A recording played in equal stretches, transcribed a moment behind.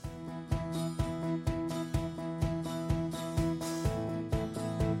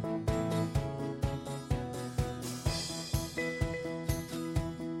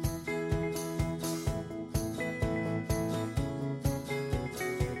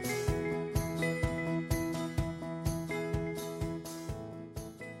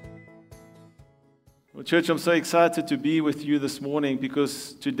Well, church, I'm so excited to be with you this morning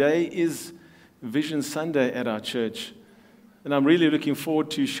because today is Vision Sunday at our church. And I'm really looking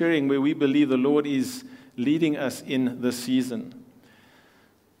forward to sharing where we believe the Lord is leading us in this season.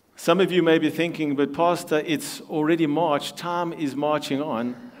 Some of you may be thinking, but Pastor, it's already March, time is marching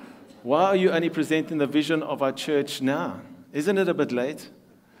on. Why are you only presenting the vision of our church now? Isn't it a bit late?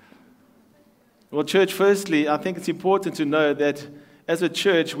 Well, church, firstly, I think it's important to know that as a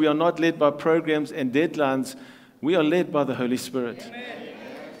church, we are not led by programs and deadlines. We are led by the Holy Spirit. Amen.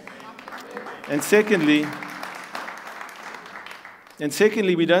 And secondly,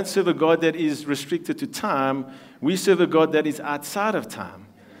 we don't serve a God that is restricted to time. We serve a God that is outside of time.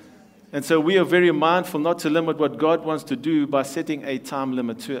 And so we are very mindful not to limit what God wants to do by setting a time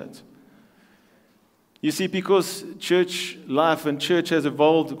limit to it. You see, because church life and church has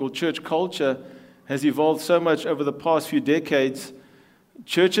evolved, or church culture has evolved so much over the past few decades,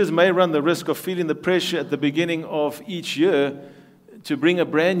 churches may run the risk of feeling the pressure at the beginning of each year to bring a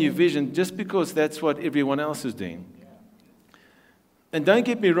brand new vision just because that's what everyone else is doing. And don't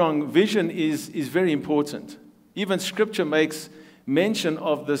get me wrong, vision is very important. Even Scripture makes mention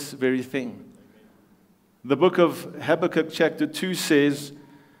of this very thing. The book of Habakkuk chapter 2 says,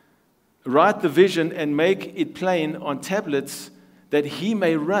 "Write the vision and make it plain on tablets that he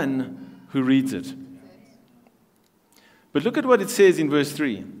may run who reads it." But look at what it says in verse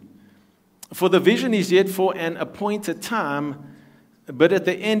 3. "For the vision is yet for an appointed time, but at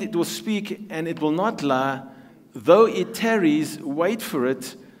the end it will speak and it will not lie. Though it tarries, wait for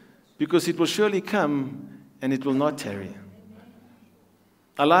it, because it will surely come and it will not tarry."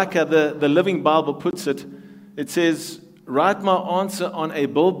 I like how the Living Bible puts it. It says, "Write my answer on a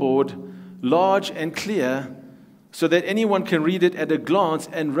billboard, large and clear, so that anyone can read it at a glance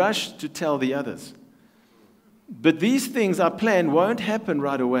and rush to tell the others. But these things I plan won't happen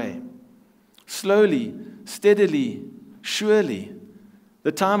right away. Slowly, steadily, surely.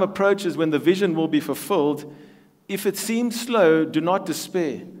 The time approaches when the vision will be fulfilled. If it seems slow, do not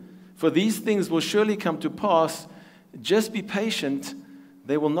despair, for these things will surely come to pass. Just be patient.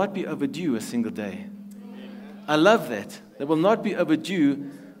 They will not be overdue a single day." I love that. They will not be overdue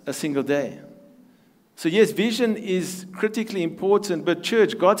a single day. So yes, vision is critically important, but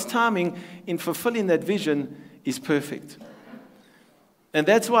church, God's timing in fulfilling that vision is perfect. And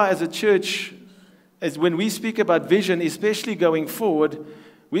that's why as a church, as when we speak about vision, especially going forward,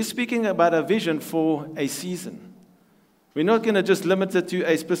 we're speaking about a vision for a season. We're not going to just limit it to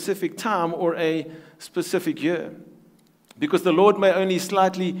a specific time or a specific year, because the Lord may only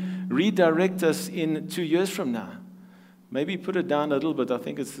slightly redirect us in 2 years from now. Maybe put it down a little bit. I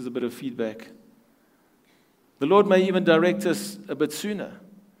think there's a bit of feedback. The Lord may even direct us a bit sooner.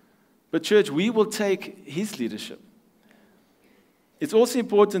 But church, we will take His leadership. It's also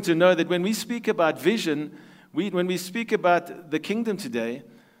important to know that when we speak about vision, when we speak about the kingdom today,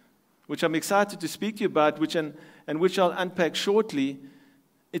 which I'm excited to speak to you about, which I'll unpack shortly,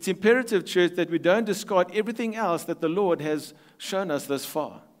 it's imperative, church, that we don't discard everything else that the Lord has shown us thus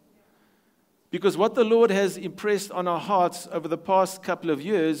far. Because what the Lord has impressed on our hearts over the past couple of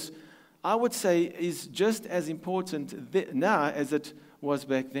years, I would say, is just as important now as it was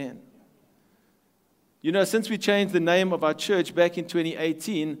back then. You know, since we changed the name of our church back in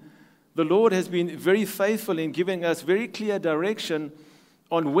 2018, the Lord has been very faithful in giving us very clear direction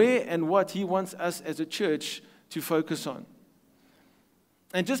on where and what He wants us as a church to focus on.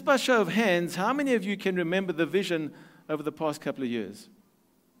 And just by show of hands, how many of you can remember the vision over the past couple of years?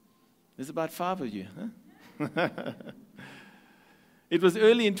 There's about 5 of you, huh? It was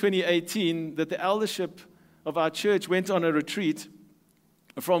early in 2018 that the eldership of our church went on a retreat,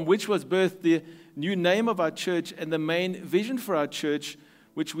 from which was birthed the new name of our church and the main vision for our church,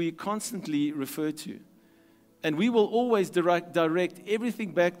 which we constantly refer to. And we will always direct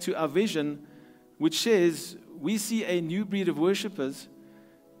everything back to our vision, which says we see a new breed of worshipers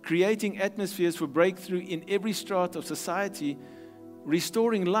creating atmospheres for breakthrough in every strata of society,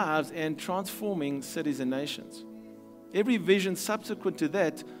 restoring lives and transforming cities and nations. Every vision subsequent to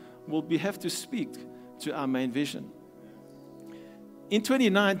that will have to speak to our main vision. In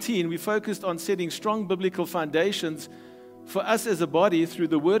 2019, we focused on setting strong biblical foundations for us as a body through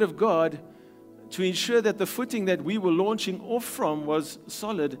the Word of God to ensure that the footing that we were launching off from was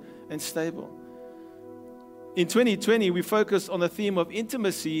solid and stable. In 2020, we focused on the theme of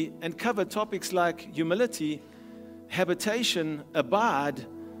intimacy and covered topics like humility, habitation, abide,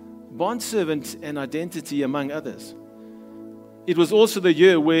 bondservant, and identity, among others. It was also the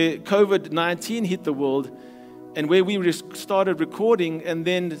year where COVID-19 hit the world, and where we started recording and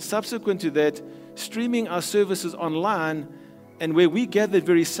then subsequent to that, streaming our services online and where we gathered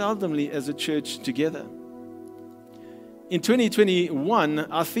very seldomly as a church together. In 2021,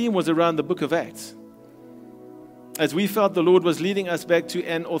 our theme was around the book of Acts, as we felt the Lord was leading us back to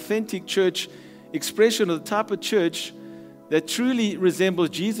an authentic church expression of the type of church that truly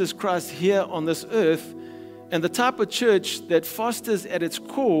resembles Jesus Christ here on this earth, and the type of church that fosters at its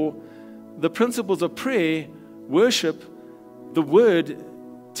core the principles of prayer, worship, the word,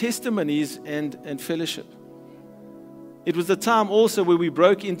 testimonies, and fellowship. It was a time also where we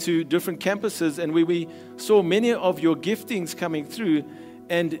broke into different campuses and where we saw many of your giftings coming through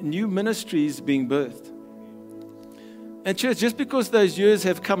and new ministries being birthed. And church, just because those years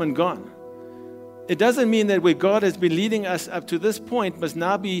have come and gone, it doesn't mean that where God has been leading us up to this point must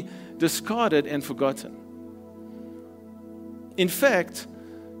now be discarded and forgotten. In fact,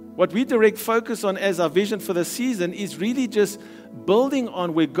 what we direct focus on as our vision for the season is really just building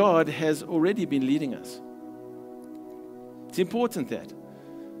on where God has already been leading us. It's important that.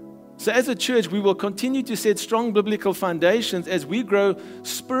 So as a church, we will continue to set strong biblical foundations as we grow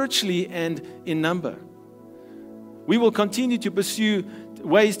spiritually and in number. We will continue to pursue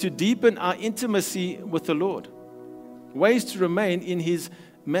ways to deepen our intimacy with the Lord, ways to remain in His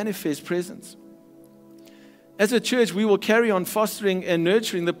manifest presence. As a church, we will carry on fostering and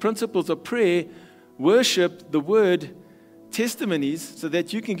nurturing the principles of prayer, worship, the word, testimonies, so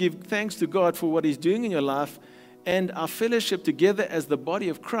that you can give thanks to God for what He's doing in your life, and our fellowship together as the body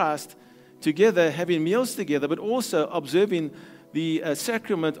of Christ, together having meals together, but also observing the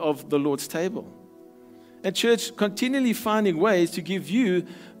sacrament of the Lord's table. And church, continually finding ways to give you,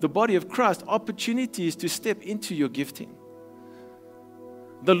 the body of Christ, opportunities to step into your gifting.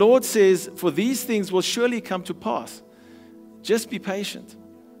 The Lord says, for these things will surely come to pass. Just be patient.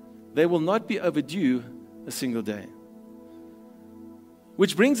 They will not be overdue a single day.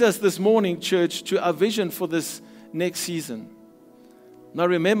 Which brings us this morning, church, to our vision for this next season. Now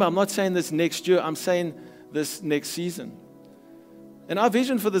remember, I'm not saying this next year, I'm saying this next season. And our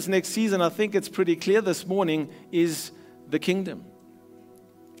vision for this next season, I think it's pretty clear this morning, is the kingdom.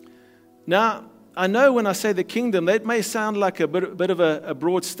 Now, I know when I say the kingdom, that may sound like a bit of a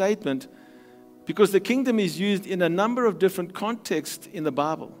broad statement, because the kingdom is used in a number of different contexts in the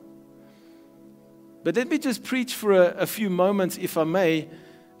Bible. But let me just preach for a few moments, if I may,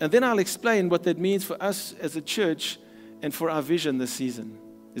 and then I'll explain what that means for us as a church and for our vision this season.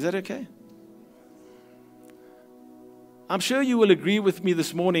 Is that okay? I'm sure you will agree with me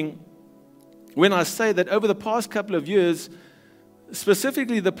this morning when I say that over the past couple of years,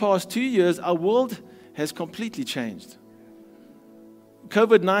 specifically the past 2 years, our world has completely changed.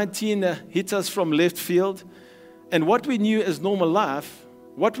 COVID-19 hit us from left field, and what we knew as normal life,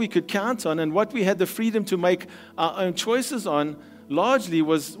 what we could count on, and what we had the freedom to make our own choices on, largely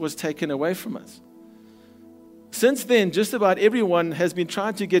was taken away from us. Since then, just about everyone has been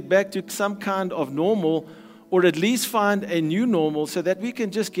trying to get back to some kind of normal, or at least find a new normal so that we can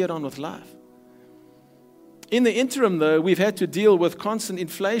just get on with life. In the interim, though, we've had to deal with constant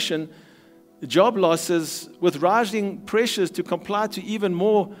inflation, job losses, with rising pressures to comply to even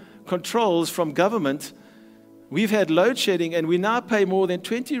more controls from government. We've had load shedding, and we now pay more than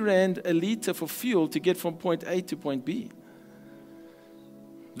 20 Rand a litre for fuel to get from point A to point B.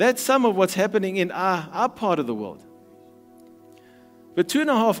 That's some of what's happening in our part of the world. But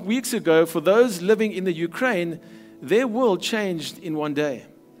 2.5 weeks ago, for those living in the Ukraine, their world changed in one day.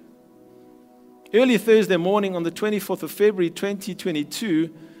 Early Thursday morning on the 24th of February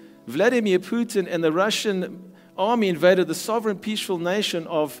 2022, Vladimir Putin and the Russian army invaded the sovereign peaceful nation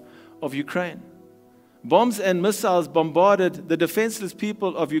of Ukraine. Bombs and missiles bombarded the defenseless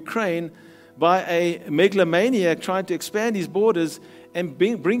people of Ukraine by a megalomaniac trying to expand his borders and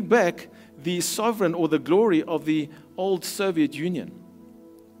bring back the sovereign or the glory of the old Soviet Union.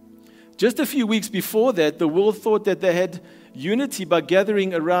 Just a few weeks before that, the world thought that they had unity by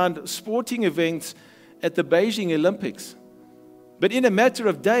gathering around sporting events at the Beijing Olympics. But in a matter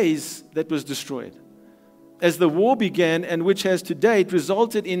of days, that was destroyed. As the war began, and which has to date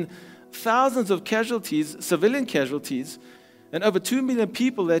resulted in thousands of casualties, civilian casualties, and over 2 million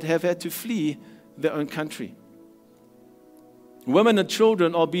people that have had to flee their own country. Women and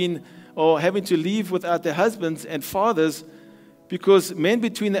children are having to leave without their husbands and fathers, because men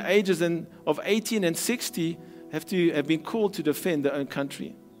between the ages of 18 and 60 have been called to defend their own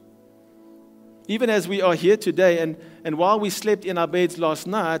country. Even as we are here today, and while we slept in our beds last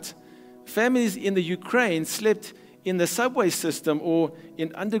night, families in the Ukraine slept in the subway system or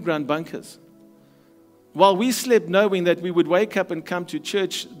in underground bunkers. While we slept knowing that we would wake up and come to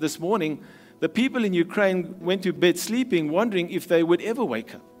church this morning, the people in Ukraine went to bed sleeping, wondering if they would ever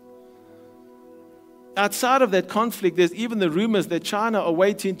wake up. Outside of that conflict, there's even the rumors that China are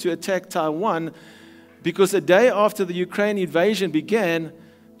waiting to attack Taiwan because a day after the Ukraine invasion began,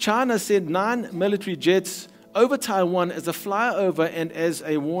 China sent 9 military jets over Taiwan as a flyover and as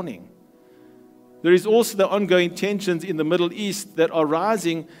a warning. There is also the ongoing tensions in the Middle East that are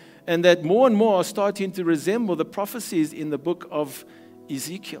rising and that more and more are starting to resemble the prophecies in the book of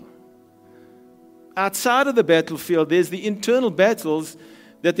Ezekiel. Outside of the battlefield, there's the internal battles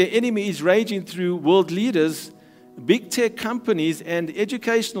that the enemy is raging through world leaders, big tech companies, and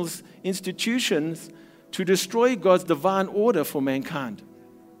educational institutions to destroy God's divine order for mankind.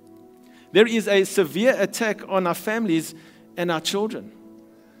 There is a severe attack on our families and our children.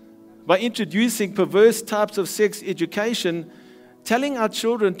 By introducing perverse types of sex education, telling our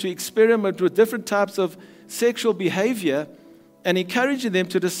children to experiment with different types of sexual behavior, and encouraging them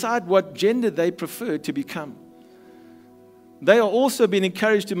to decide what gender they prefer to become. They are also being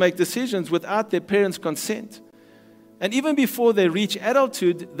encouraged to make decisions without their parents' consent. And even before they reach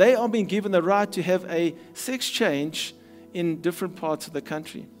adulthood, they are being given the right to have a sex change in different parts of the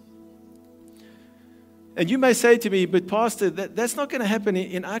country. And you may say to me, but Pastor, that's not going to happen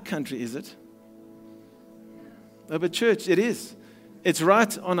in our country, is it? No, but church, it is. It's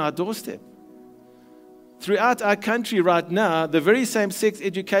right on our doorstep. Throughout our country right now, the very same sex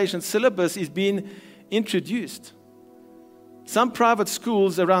education syllabus is being introduced. Some private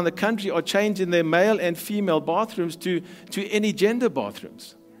schools around the country are changing their male and female bathrooms to any gender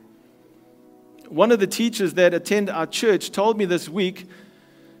bathrooms. One of the teachers that attend our church told me this week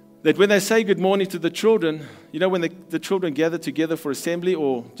that when they say good morning to the children, you know, when the children gather together for assembly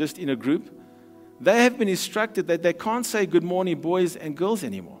or just in a group, they have been instructed that they can't say good morning boys and girls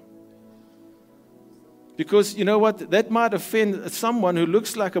anymore. Because you know what? That might offend someone who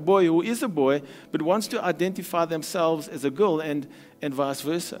looks like a boy, who is a boy, but wants to identify themselves as a girl and vice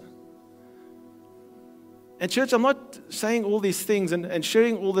versa. And church, I'm not saying all these things and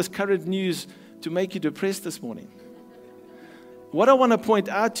sharing all this current news to make you depressed this morning. What I want to point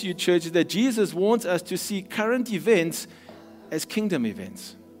out to you, church, is that Jesus wants us to see current events as kingdom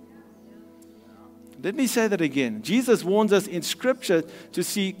events. Let me say that again. Jesus warns us in Scripture to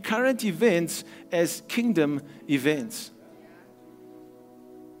see current events as kingdom events.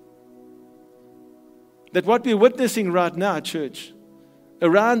 That what we're witnessing right now, church,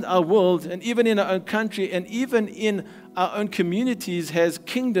 around our world and even in our own country and even in our own communities has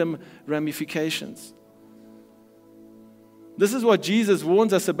kingdom ramifications. This is what Jesus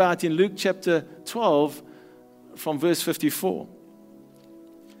warns us about in Luke chapter 12 from verse 54.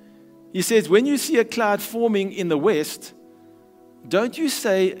 He says, when you see a cloud forming in the west, don't you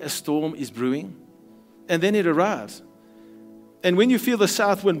say a storm is brewing? And then it arrives. And when you feel the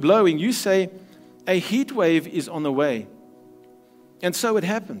south wind blowing, you say a heat wave is on the way. And so it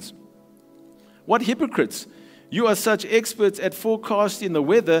happens. What hypocrites! You are such experts at forecasting the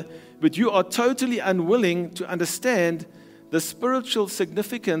weather, but you are totally unwilling to understand the spiritual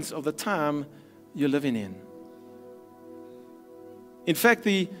significance of the time you're living in. In fact,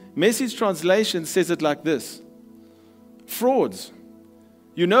 the Message translation says it like this: frauds.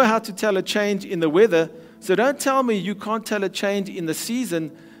 You know how to tell a change in the weather, so don't tell me you can't tell a change in the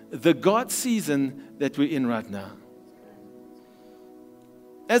season, the God season that we're in right now.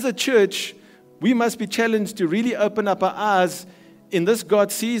 As a church, we must be challenged to really open up our eyes in this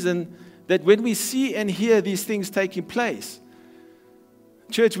God season, that when we see and hear these things taking place,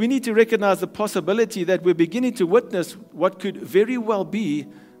 church, we need to recognize the possibility that we're beginning to witness what could very well be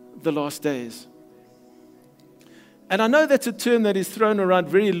the last days. And I know that's a term that is thrown around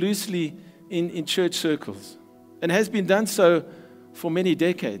very loosely in church circles and has been done so for many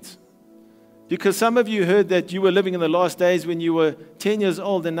decades. Because some of you heard that you were living in the last days when you were 10 years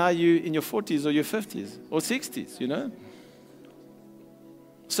old, and now you're in your 40s or your 50s or 60s, you know.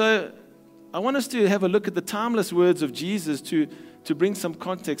 So I want us to have a look at the timeless words of Jesus to bring some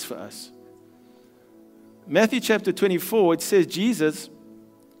context for us. Matthew chapter 24, it says, Jesus,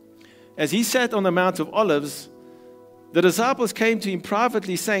 as he sat on the Mount of Olives, the disciples came to him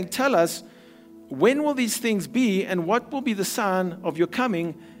privately, saying, tell us, when will these things be, and what will be the sign of your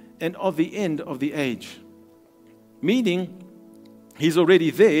coming and of the end of the age? Meaning, he's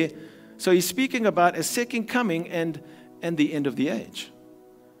already there, so he's speaking about a second coming and the end of the age.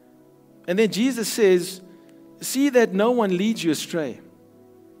 And then Jesus says, see that no one leads you astray.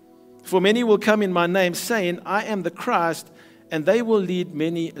 For many will come in my name, saying, I am the Christ, and they will lead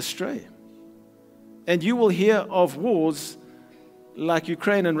many astray. And you will hear of wars like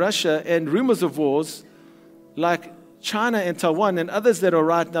Ukraine and Russia, and rumors of wars like China and Taiwan and others that are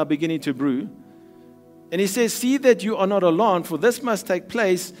right now beginning to brew. And he says, see that you are not alarmed, for this must take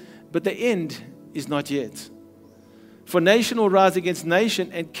place, but the end is not yet. For nation will rise against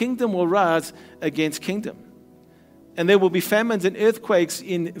nation, and kingdom will rise against kingdom. And there will be famines and earthquakes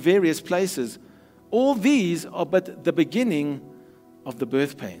in various places. All these are but the beginning of the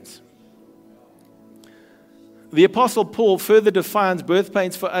birth pains. The Apostle Paul further defines birth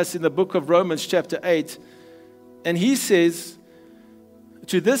pains for us in the book of Romans chapter 8. And he says,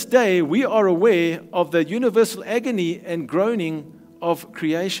 to this day we are aware of the universal agony and groaning of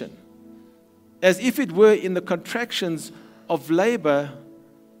creation, as if it were in the contractions of labor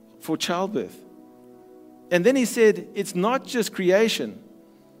for childbirth. And then he said, it's not just creation.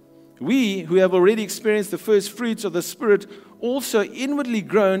 We who have already experienced the first fruits of the Spirit also inwardly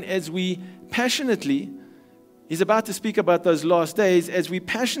groan as we passionately, he's about to speak about those last days, as we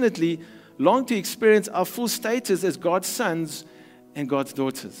passionately long to experience our full status as God's sons and God's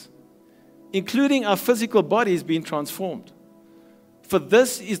daughters, including our physical bodies being transformed. For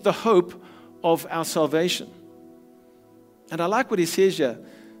this is the hope of our salvation. And I like what he says here.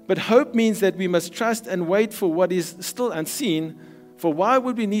 But hope means that we must trust and wait for what is still unseen. For why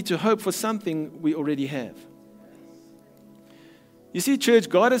would we need to hope for something we already have? You see, church,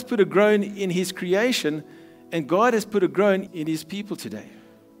 God has put a groan in his creation, and God has put a groan in his people today.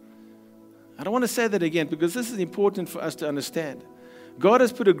 I don't want to say that again because this is important for us to understand. God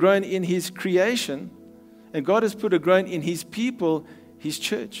has put a groan in his creation, and God has put a groan in his people, his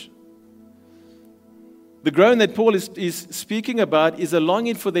church. The groan that Paul is speaking about is a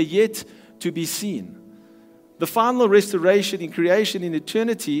longing for the yet to be seen. The final restoration in creation in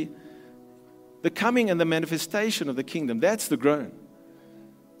eternity, the coming and the manifestation of the kingdom. That's the groan.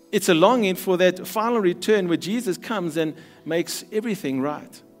 It's a longing for that final return where Jesus comes and makes everything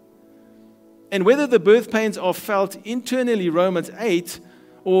right. And whether the birth pains are felt internally, Romans 8,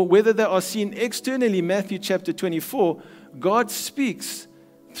 or whether they are seen externally, Matthew chapter 24, God speaks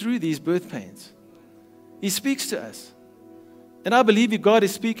through these birth pains. He speaks to us. And I believe that God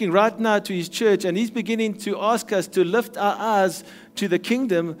is speaking right now to his church, and he's beginning to ask us to lift our eyes to the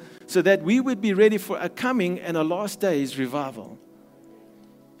kingdom so that we would be ready for a coming and a last days revival.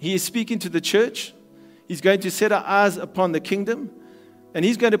 He is speaking to the church. He's going to set our eyes upon the kingdom, and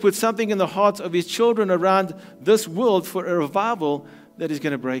he's going to put something in the hearts of his children around this world for a revival that is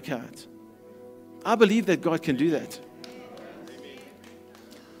going to break out. I believe that God can do that.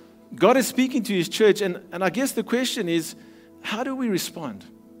 God is speaking to his church, and I guess the question is, how do we respond?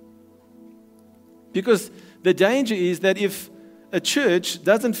 Because the danger is that if a church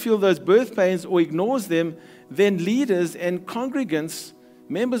doesn't feel those birth pains or ignores them, then leaders and congregants,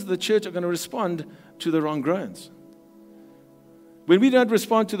 members of the church, are going to respond to the wrong groans. When we don't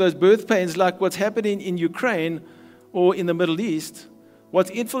respond to those birth pains like what's happening in Ukraine or in the Middle East,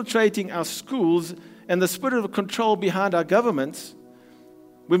 what's infiltrating our schools and the spirit of control behind our governments,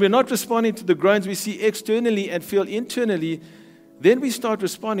 when we're not responding to the groans we see externally and feel internally, then we start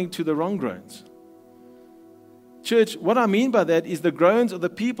responding to the wrong groans. Church, what I mean by that is the groans of the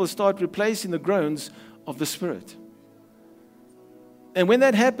people start replacing the groans of the Spirit. And when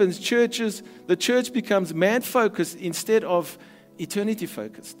that happens, the church becomes man-focused instead of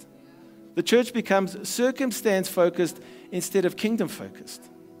eternity-focused. The church becomes circumstance-focused instead of kingdom-focused.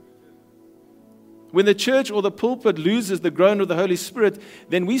 When the church or the pulpit loses the groan of the Holy Spirit,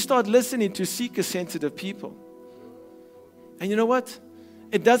 then we start listening to seeker-sensitive people. And you know what?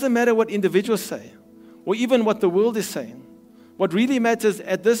 It doesn't matter what individuals say, or even what the world is saying. What really matters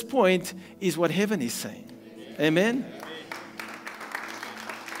at this point is what heaven is saying. Amen?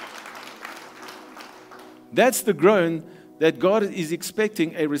 That's the groan that God is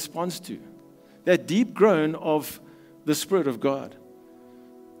expecting a response to. That deep groan of the Spirit of God.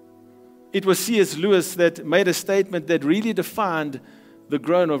 It was C.S. Lewis that made a statement that really defined the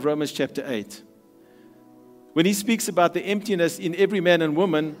groan of Romans chapter 8. When he speaks about the emptiness in every man and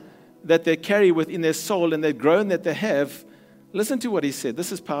woman that they carry within their soul and that groan that they have, listen to what he said.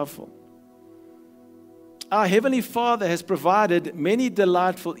 This is powerful. Our Heavenly Father has provided many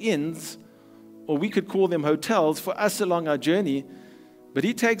delightful inns, or we could call them hotels, for us along our journey, but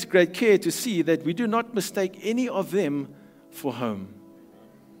he takes great care to see that we do not mistake any of them for home.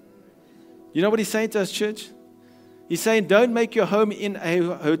 You know what he's saying to us, church? He's saying, don't make your home in a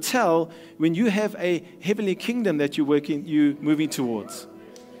hotel when you have a heavenly kingdom that you're moving towards.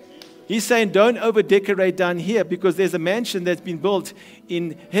 He's saying, don't over-decorate down here because there's a mansion that's been built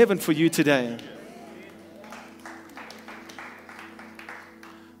in heaven for you today.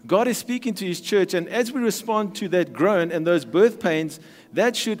 God is speaking to his church, and as we respond to that groan and those birth pains,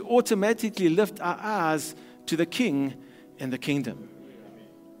 that should automatically lift our eyes to the King and the kingdom.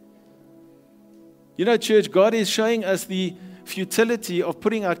 You know, church, God is showing us the futility of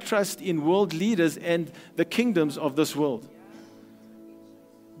putting our trust in world leaders and the kingdoms of this world.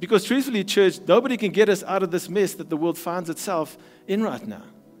 Because truthfully, church, nobody can get us out of this mess that the world finds itself in right now.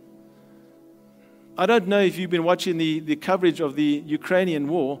 I don't know if you've been watching the coverage of the Ukrainian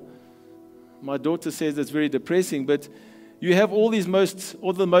war. My daughter says it's very depressing, but you have all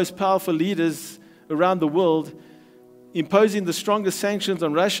the most powerful leaders around the world imposing the strongest sanctions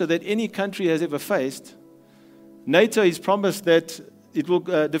on Russia that any country has ever faced. NATO has promised that it will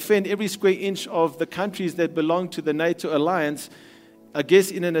defend every square inch of the countries that belong to the NATO alliance, I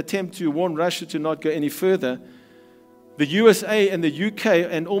guess in an attempt to warn Russia to not go any further. The USA and the UK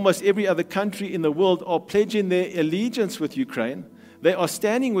and almost every other country in the world are pledging their allegiance with Ukraine. They are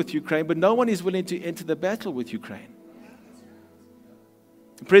standing with Ukraine, but no one is willing to enter the battle with Ukraine.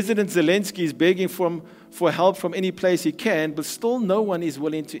 President Zelensky is begging for help from any place he can, but still no one is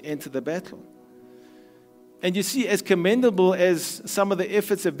willing to enter the battle. And you see, as commendable as some of the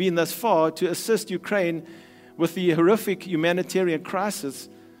efforts have been thus far to assist Ukraine with the horrific humanitarian crisis,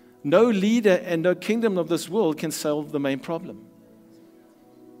 no leader and no kingdom of this world can solve the main problem.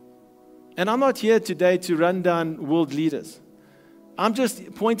 And I'm not here today to run down world leaders. I'm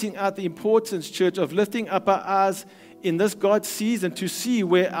just pointing out the importance, church, of lifting up our eyes in this God season to see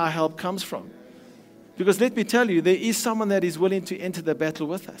where our help comes from. Because let me tell you, there is someone that is willing to enter the battle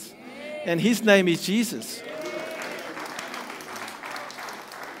with us. And his name is Jesus.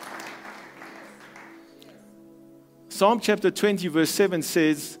 Psalm chapter 20, verse 7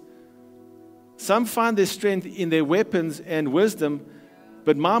 says, "Some find their strength in their weapons and wisdom,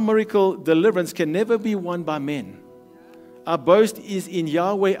 but my miracle deliverance can never be won by men. Our boast is in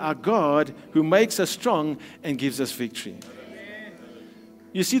Yahweh our God, who makes us strong and gives us victory."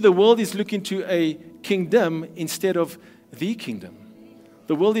 You see, the world is looking to a kingdom instead of the kingdom.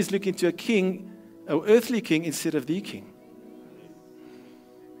 The world is looking to a king, an earthly king, instead of the king.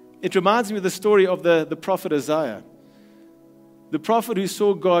 It reminds me of the story of the prophet Isaiah. The prophet who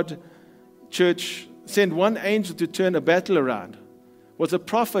saw God, church, send one angel to turn a battle around was a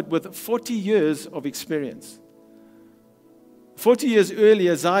prophet with 40 years of experience. 40 years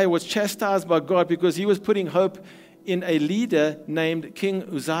earlier, Isaiah was chastised by God because he was putting hope in a leader named King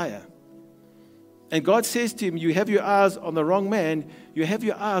Uzziah. And God says to him, "You have your eyes on the wrong man, you have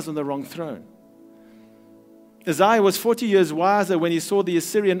your eyes on the wrong throne." Isaiah was 40 years wiser when he saw the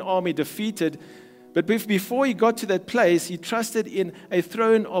Assyrian army defeated, but before he got to that place, he trusted in a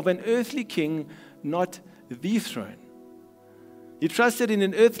throne of an earthly king, not the throne. He trusted in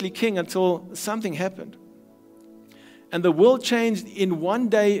an earthly king until something happened. And the world changed in one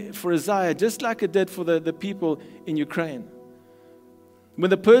day for Isaiah, just like it did for the people in Ukraine. When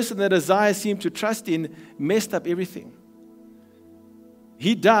the person that Isaiah seemed to trust in messed up everything.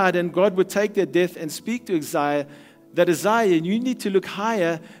 He died, and God would take their death and speak to Isaiah that, "Isaiah, you need to look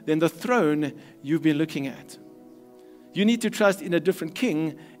higher than the throne you've been looking at. You need to trust in a different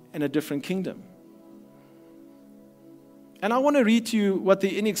king and a different kingdom." And I want to read to you what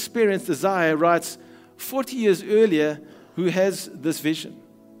the inexperienced Isaiah writes 40 years earlier, who has this vision.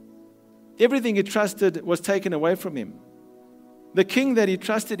 Everything he trusted was taken away from him. The king that he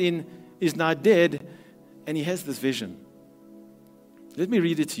trusted in is now dead, and he has this vision. Let me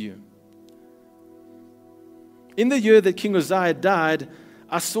read it to you. "In the year that King Uzziah died,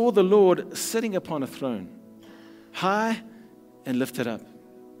 I saw the Lord sitting upon a throne, high and lifted up,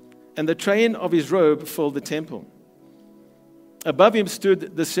 and the train of his robe filled the temple. Above him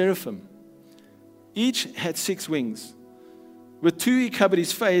stood the seraphim. Each had 6 wings. With 2 he covered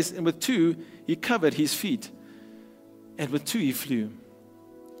his face, and with 2 he covered his feet, and with 2 he flew.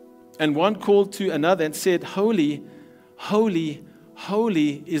 And one called to another and said, 'Holy, holy,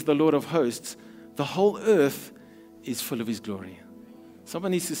 holy is the Lord of hosts. The whole earth is full of his glory.'"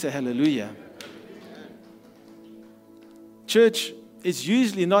 Someone needs to say hallelujah. Church, it's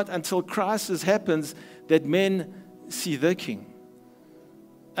usually not until crisis happens that men see the king.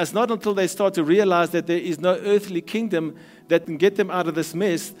 It's not until they start to realize that there is no earthly kingdom that can get them out of this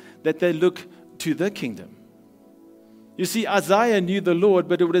mess that they look to the kingdom. You see, Isaiah knew the Lord,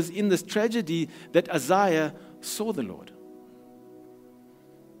 but it was in this tragedy that Isaiah saw the Lord.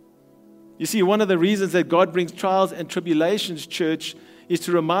 You see, one of the reasons that God brings trials and tribulations, church, is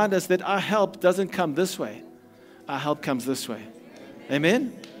to remind us that our help doesn't come this way. Our help comes this way.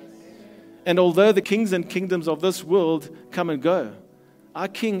 Amen? And although the kings and kingdoms of this world come and go, our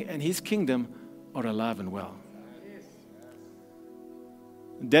king and his kingdom are alive and well.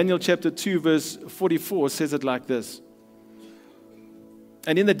 Daniel chapter 2 verse 44 says it like this.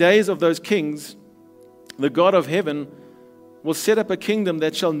 "And in the days of those kings, the God of heaven will set up a kingdom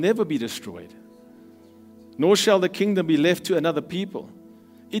that shall never be destroyed, nor shall the kingdom be left to another people.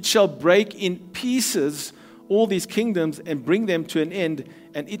 It shall break in pieces all these kingdoms and bring them to an end,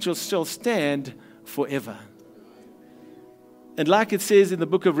 and it shall stand forever. And like it says in the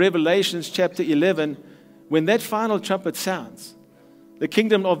book of Revelations, chapter 11, when that final trumpet sounds, the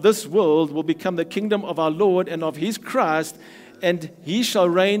kingdom of this world will become the kingdom of our Lord and of his Christ, and he shall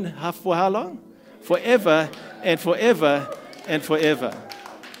reign for how long? Forever and forever and forever.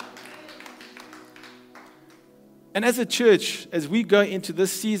 And as a church, as we go into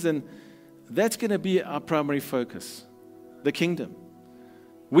this season, that's going to be our primary focus, the kingdom.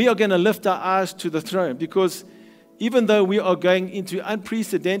 We are going to lift our eyes to the throne, because even though we are going into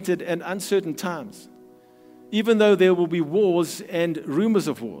unprecedented and uncertain times, even though there will be wars and rumors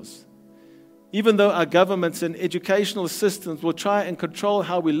of wars, even though our governments and educational systems will try and control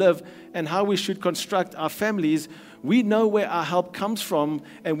how we live and how we should construct our families, we know where our help comes from,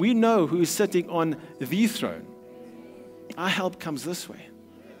 and we know who is sitting on the throne. Our help comes this way,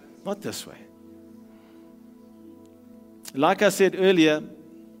 not this way. Like I said earlier,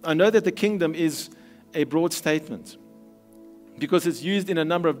 I know that the kingdom is a broad statement because it's used in a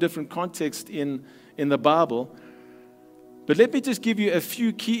number of different contexts in the Bible. But let me just give you a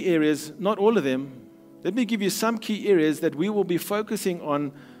few key areas, not all of them. Let me give you some key areas that we will be focusing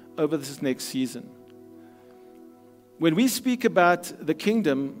on over this next season. When we speak about the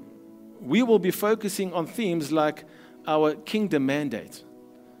kingdom, we will be focusing on themes like our kingdom mandate.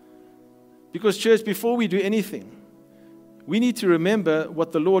 Because, church, before we do anything, we need to remember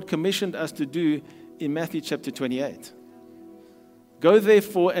what the Lord commissioned us to do in Matthew chapter 28. Go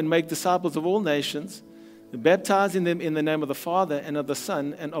therefore and make disciples of all nations, baptizing them in the name of the Father and of the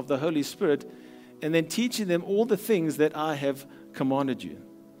Son and of the Holy Spirit, and then teaching them all the things that I have commanded you.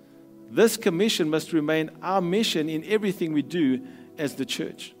 This commission must remain our mission in everything we do as the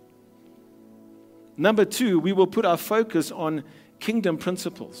church. Number 2, we will put our focus on kingdom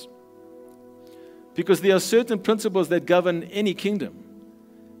principles, because there are certain principles that govern any kingdom.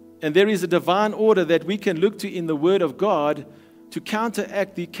 And there is a divine order that we can look to in the Word of God to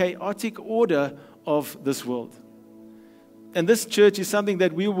counteract the chaotic order of this world. And this church is something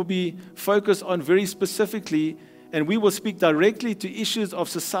that we will be focused on very specifically, and we will speak directly to issues of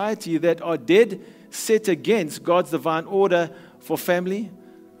society that are dead set against God's divine order for family,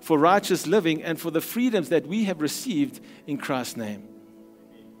 for righteous living, and for the freedoms that we have received in Christ's name.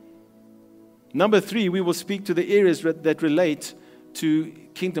 Number 3, we will speak to the areas that relate to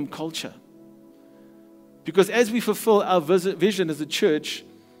kingdom culture. Because as we fulfill our vision as a church,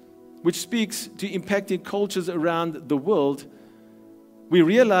 which speaks to impacting cultures around the world, we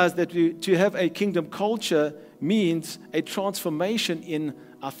realize that to have a kingdom culture means a transformation in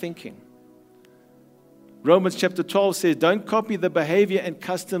our thinking. Romans chapter 12 says, don't copy the behavior and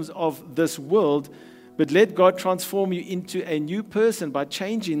customs of this world, but let God transform you into a new person by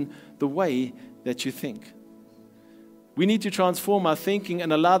changing the way that you think. We need to transform our thinking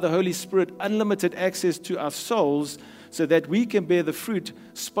and allow the Holy Spirit unlimited access to our souls so that we can bear the fruit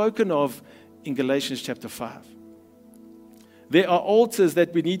spoken of in Galatians chapter 5. There are altars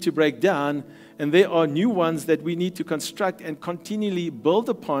that we need to break down, and there are new ones that we need to construct and continually build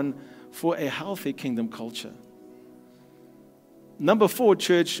upon for a healthy kingdom culture. Number 4,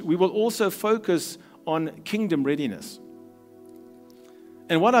 church, we will also focus on kingdom readiness.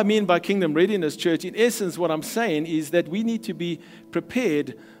 And what I mean by kingdom readiness, church, in essence, what I'm saying is that we need to be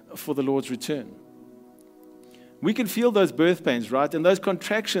prepared for the Lord's return. We can feel those birth pains, right? And those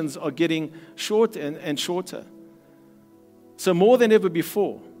contractions are getting shorter and shorter. So more than ever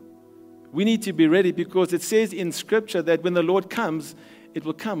before, we need to be ready, because it says in Scripture that when the Lord comes, it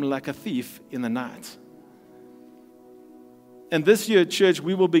will come like a thief in the night. And this year, church,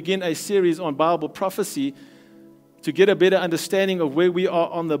 we will begin a series on Bible prophecy to get a better understanding of where we are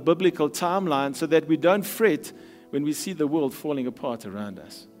on the biblical timeline, so that we don't fret when we see the world falling apart around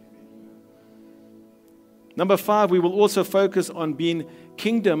us. Number 5, we will also focus on being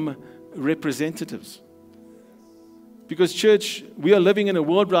kingdom representatives. Because, church, we are living in a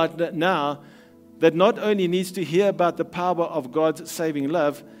world right now that not only needs to hear about the power of God's saving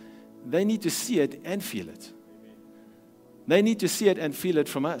love, they need to see it and feel it. They need to see it and feel it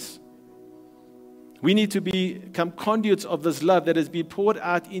from us. We need to become conduits of this love that has been poured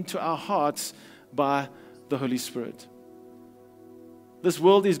out into our hearts by the Holy Spirit. This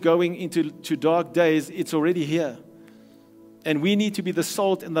world is going into dark days. It's already here. And we need to be the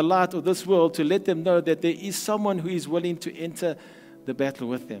salt and the light of this world to let them know that there is someone who is willing to enter the battle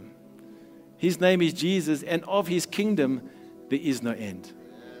with them. His name is Jesus, and of his kingdom there is no end.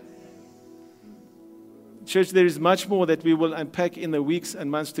 Church, there is much more that we will unpack in the weeks and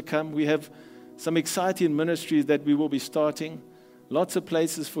months to come. We have some exciting ministries that we will be starting. Lots of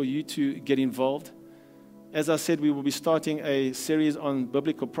places for you to get involved. As I said, we will be starting a series on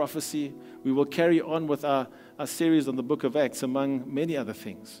biblical prophecy. We will carry on with our series on the book of Acts, among many other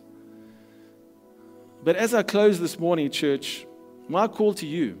things. But as I close this morning, church, my call to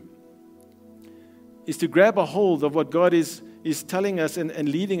you is to grab a hold of what God is telling us and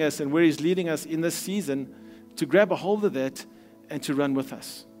leading us, and where He's leading us in this season, to grab a hold of that and to run with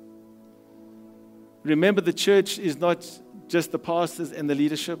us. Remember, the church is not just the pastors and the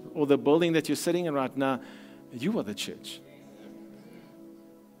leadership or the building that you're sitting in right now. You are the church.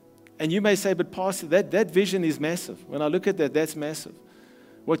 And you may say, but Pastor, that vision is massive. When I look at that, that's massive.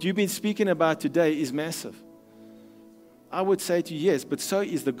 What you've been speaking about today is massive. I would say to you, yes, but so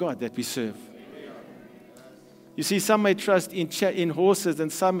is the God that we serve. You see, some may trust in horses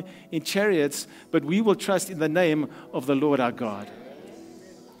and some in chariots, but we will trust in the name of the Lord our God.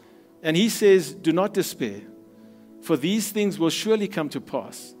 And He says, do not despair, for these things will surely come to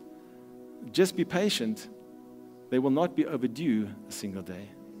pass. Just be patient. They will not be overdue a single day.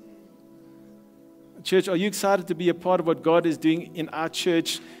 Church, are you excited to be a part of what God is doing in our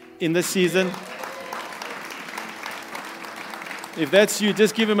church in this season? If that's you,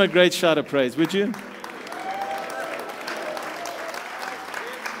 just give Him a great shout of praise, would you?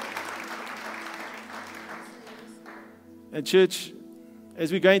 And church,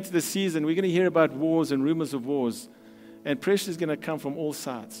 as we go into the season, we're going to hear about wars and rumors of wars. And pressure is going to come from all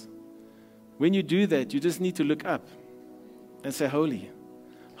sides. When you do that, you just need to look up and say, holy,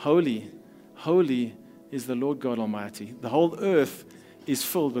 holy, holy is the Lord God Almighty. The whole earth is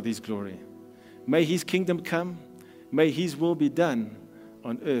filled with His glory. May His kingdom come. May His will be done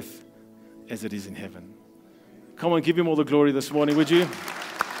on earth as it is in heaven. Come on, give Him all the glory this morning, would you?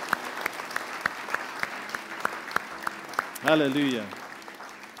 Hallelujah.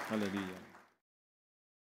 Hallelujah.